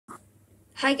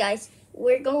Hi guys,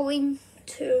 we're going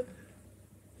to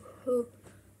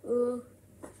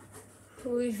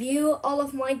review all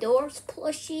of my doors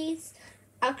plushies.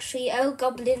 Actually, El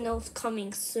Goblino's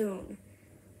coming soon.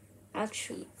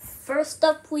 Actually, first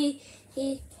up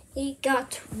he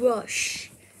got Rush.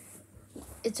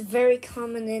 It's a very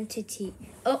common entity.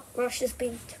 Oh, Rush is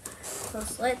being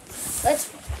close. Let's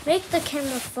make the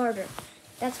camera farther.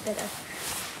 That's better.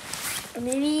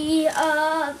 Maybe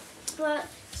but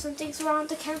something's wrong.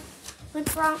 The camera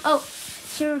went wrong. Oh,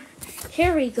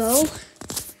 here we go.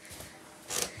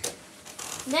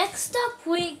 Next up,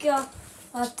 we got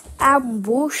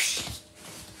Ambush.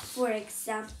 For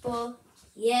example,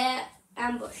 yeah,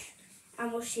 Ambush,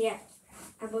 yeah.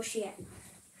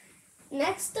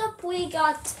 Next up, we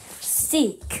got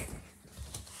Seek.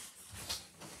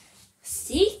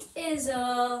 Seek is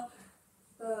a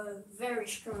very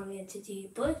strong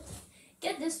entity, but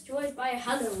get destroyed by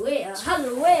Halloween,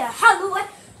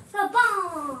 the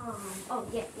bomb. Oh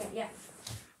yeah.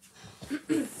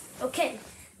 Okay,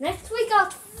 next we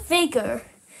got Figure.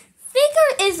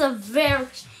 Figure is a very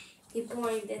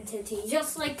important entity,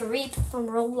 just like Reed from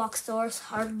Roblox Stores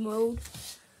hard mode.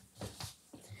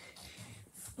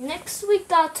 Next we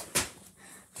got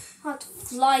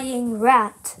Flying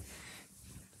Rat.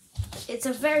 It's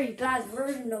a very bad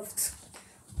version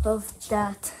of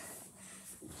that.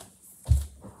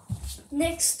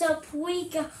 Next up we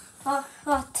got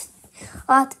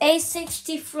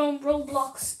A60 from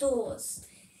Roblox Stores.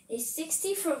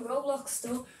 A60 from Roblox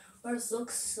Stores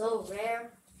looks so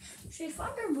rare. Street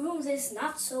Fighter Booms is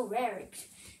not so rare. It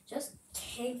just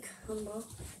can't come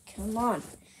on.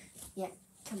 Yeah,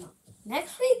 come on.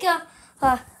 Next we got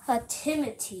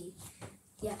Timothy.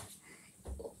 Yeah.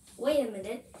 Wait a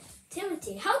minute.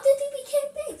 Timothy, how did he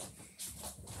become big?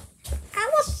 I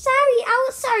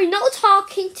was sorry. No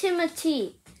talking,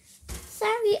 Timothy.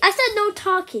 Sorry. I said no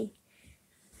talking.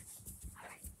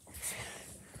 Alright.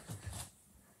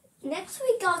 Next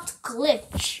we got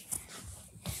Glitch.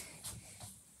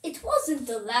 It wasn't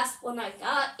the last one I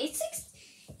got.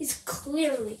 It's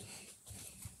clearly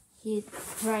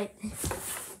right.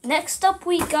 Next up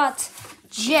we got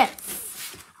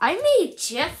Jeff. I made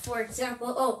Jeff, for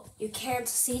example. Oh, you can't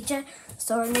see Jeff,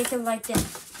 so I made him like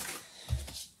this.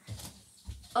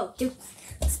 Oh,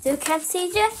 still can't see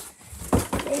Jeff?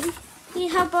 Maybe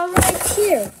how about right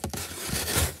here?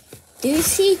 Do you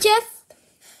see Jeff?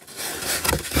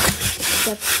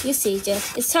 Yep, you see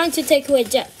Jeff. It's time to take away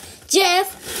Jeff.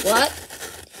 Jeff, what?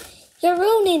 You're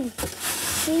ruining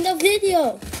the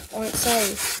video. Oh,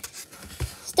 sorry.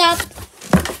 Stop.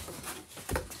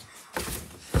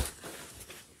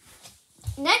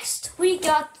 Next, we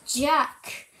got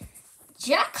Jack.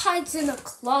 Jack hides in a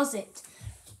closet.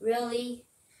 Really?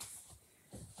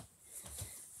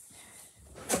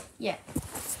 Yeah.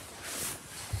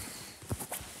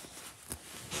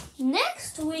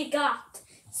 Next, we got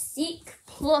Seek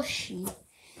plushie,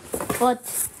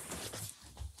 but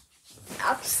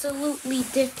absolutely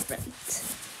different.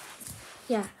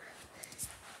 Yeah.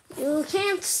 You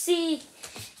can't see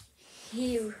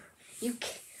here. You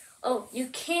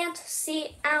can't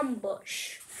see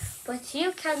Ambush, but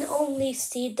you can only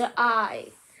see the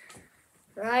eye,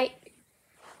 right?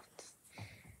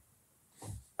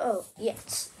 Oh,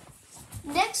 yes.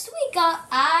 Next we got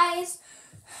Eyes.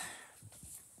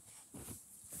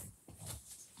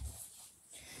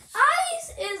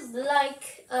 Eyes is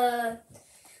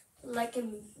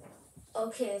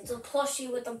okay, it's a plushie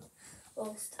with the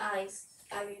most eyes,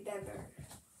 I remember.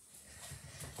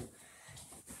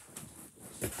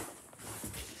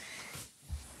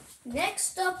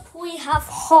 Next up we have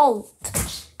Halt.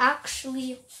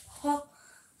 Actually,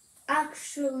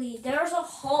 there's a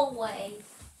hallway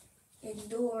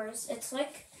indoors. It's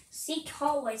like Seek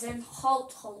hallways and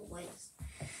Halt hallways.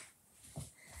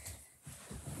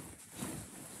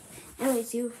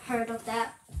 Anyways, you've heard of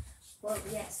that? Well,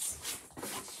 yes.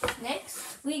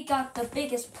 Next, we got the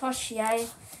biggest plushie.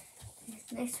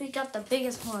 Next, we got the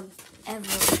biggest one ever.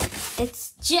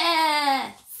 It's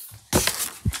Jeff.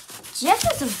 Jeff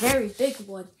is a very big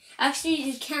one. Actually,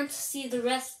 you can't see the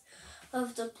rest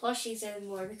of the plushies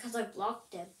anymore because I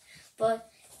blocked them.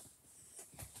 But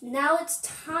now it's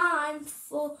time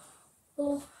for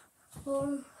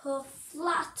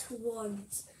flat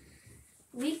ones.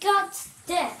 We got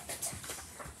Depth.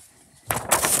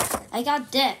 I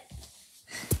got Depth.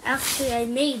 Actually, I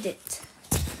made it.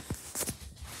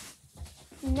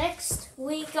 Next,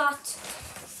 we got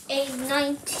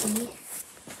A90.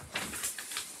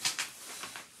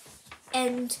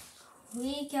 And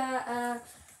we got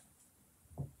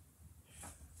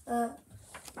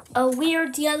a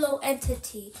weird yellow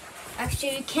entity.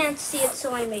 Actually, you can't see it,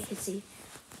 so I make it see.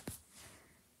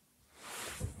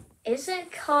 Is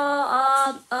it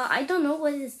called, I don't know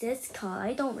what is this called.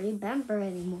 I don't remember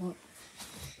anymore.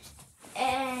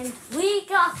 And we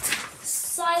got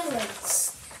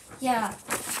silence. Yeah.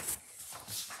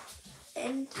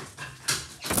 And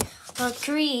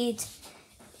agreed.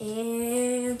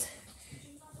 And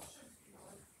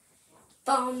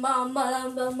bum bum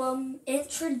bum bum bum.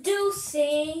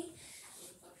 Introducing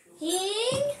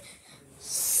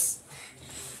Screech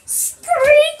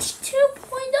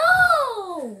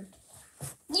 2.0.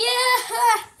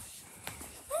 Yeah.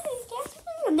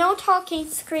 No talking,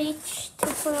 Screech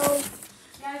 2.0.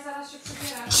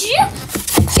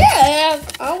 Yeah,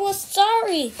 I was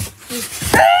sorry.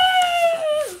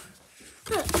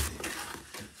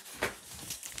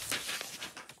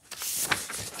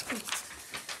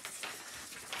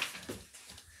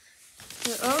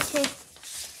 Okay,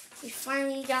 we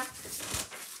finally got.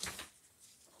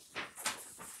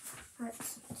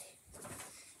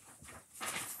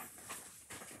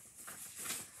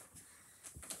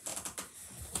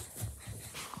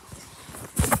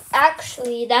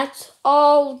 Actually, that's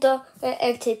all the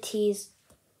entities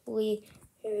we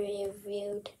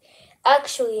reviewed.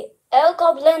 Actually, El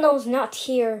Goblino's not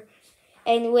here.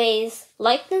 Anyways,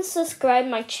 like and subscribe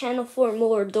my channel for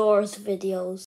more Doors videos.